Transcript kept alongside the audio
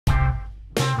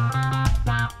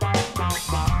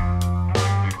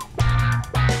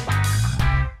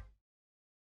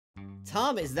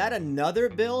Tom, is that another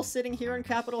bill sitting here on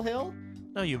Capitol Hill?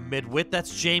 No, you midwit,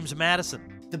 that's James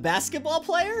Madison. The basketball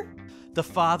player? The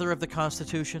father of the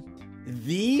Constitution.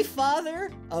 The father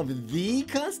of the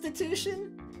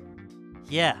Constitution?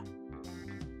 Yeah.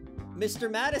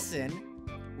 Mr. Madison,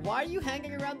 why are you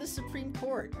hanging around the Supreme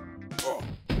Court?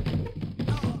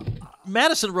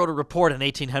 Madison wrote a report in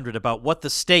 1800 about what the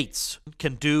states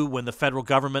can do when the federal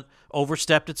government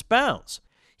overstepped its bounds.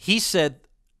 He said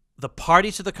the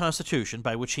parties to the Constitution,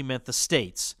 by which he meant the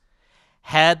states,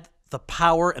 had the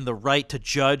power and the right to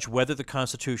judge whether the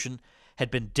Constitution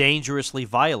had been dangerously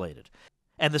violated.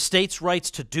 And the states' rights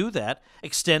to do that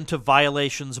extend to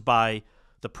violations by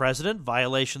the president,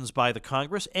 violations by the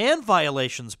Congress, and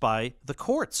violations by the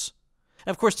courts.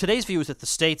 And of course, today's view is that the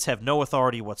states have no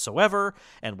authority whatsoever,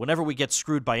 and whenever we get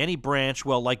screwed by any branch,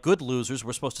 well, like good losers,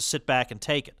 we're supposed to sit back and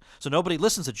take it. So nobody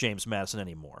listens to James Madison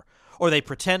anymore. Or they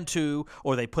pretend to,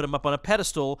 or they put him up on a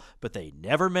pedestal, but they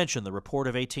never mention the report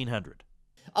of 1800.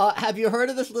 Have you heard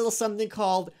of this little something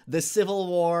called the Civil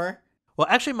War? Well,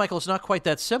 actually, Michael, it's not quite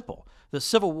that simple. The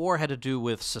Civil War had to do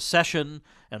with secession,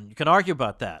 and you can argue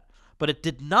about that. But it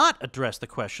did not address the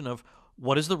question of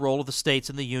what is the role of the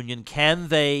states in the Union? Can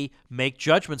they make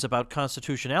judgments about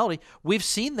constitutionality? We've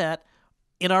seen that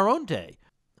in our own day.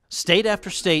 State after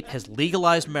state has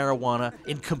legalized marijuana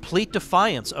in complete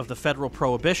defiance of the federal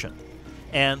prohibition.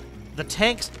 And the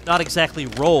tank's not exactly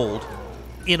rolled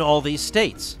in all these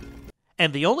states.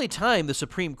 And the only time the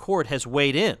Supreme Court has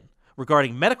weighed in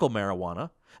regarding medical marijuana,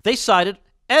 they sided,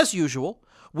 as usual,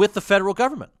 with the federal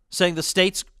government, saying the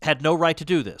states had no right to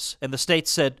do this. And the states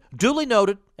said, duly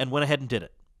noted, and went ahead and did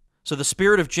it. So the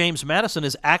spirit of James Madison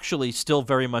is actually still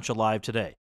very much alive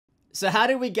today. So how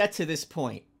did we get to this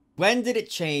point? When did it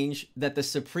change that the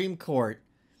Supreme Court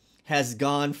has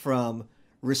gone from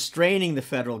restraining the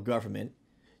federal government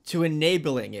to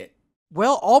enabling it?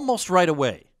 Well, almost right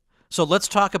away. So let's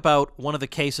talk about one of the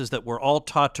cases that we're all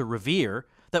taught to revere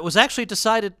that was actually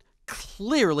decided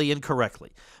clearly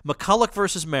incorrectly. McCulloch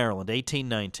versus Maryland,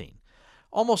 1819.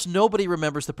 Almost nobody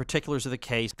remembers the particulars of the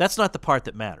case. That's not the part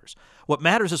that matters. What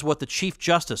matters is what the Chief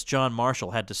Justice, John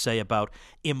Marshall, had to say about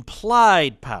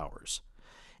implied powers.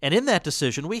 And in that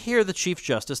decision, we hear the Chief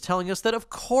Justice telling us that of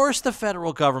course the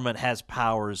federal government has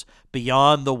powers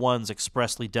beyond the ones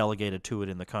expressly delegated to it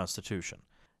in the Constitution.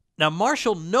 Now,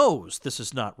 Marshall knows this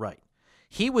is not right.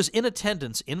 He was in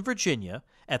attendance in Virginia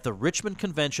at the Richmond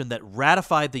Convention that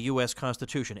ratified the U.S.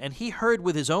 Constitution, and he heard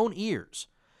with his own ears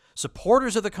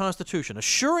supporters of the Constitution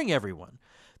assuring everyone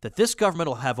that this government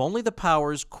will have only the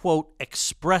powers, quote,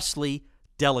 expressly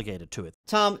delegated to it.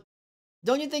 Tom,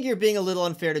 don't you think you're being a little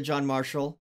unfair to John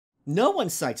Marshall? No one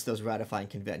cites those ratifying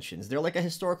conventions. They're like a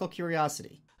historical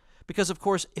curiosity. Because, of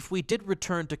course, if we did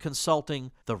return to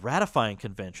consulting the ratifying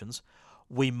conventions,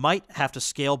 we might have to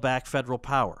scale back federal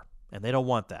power, and they don't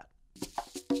want that.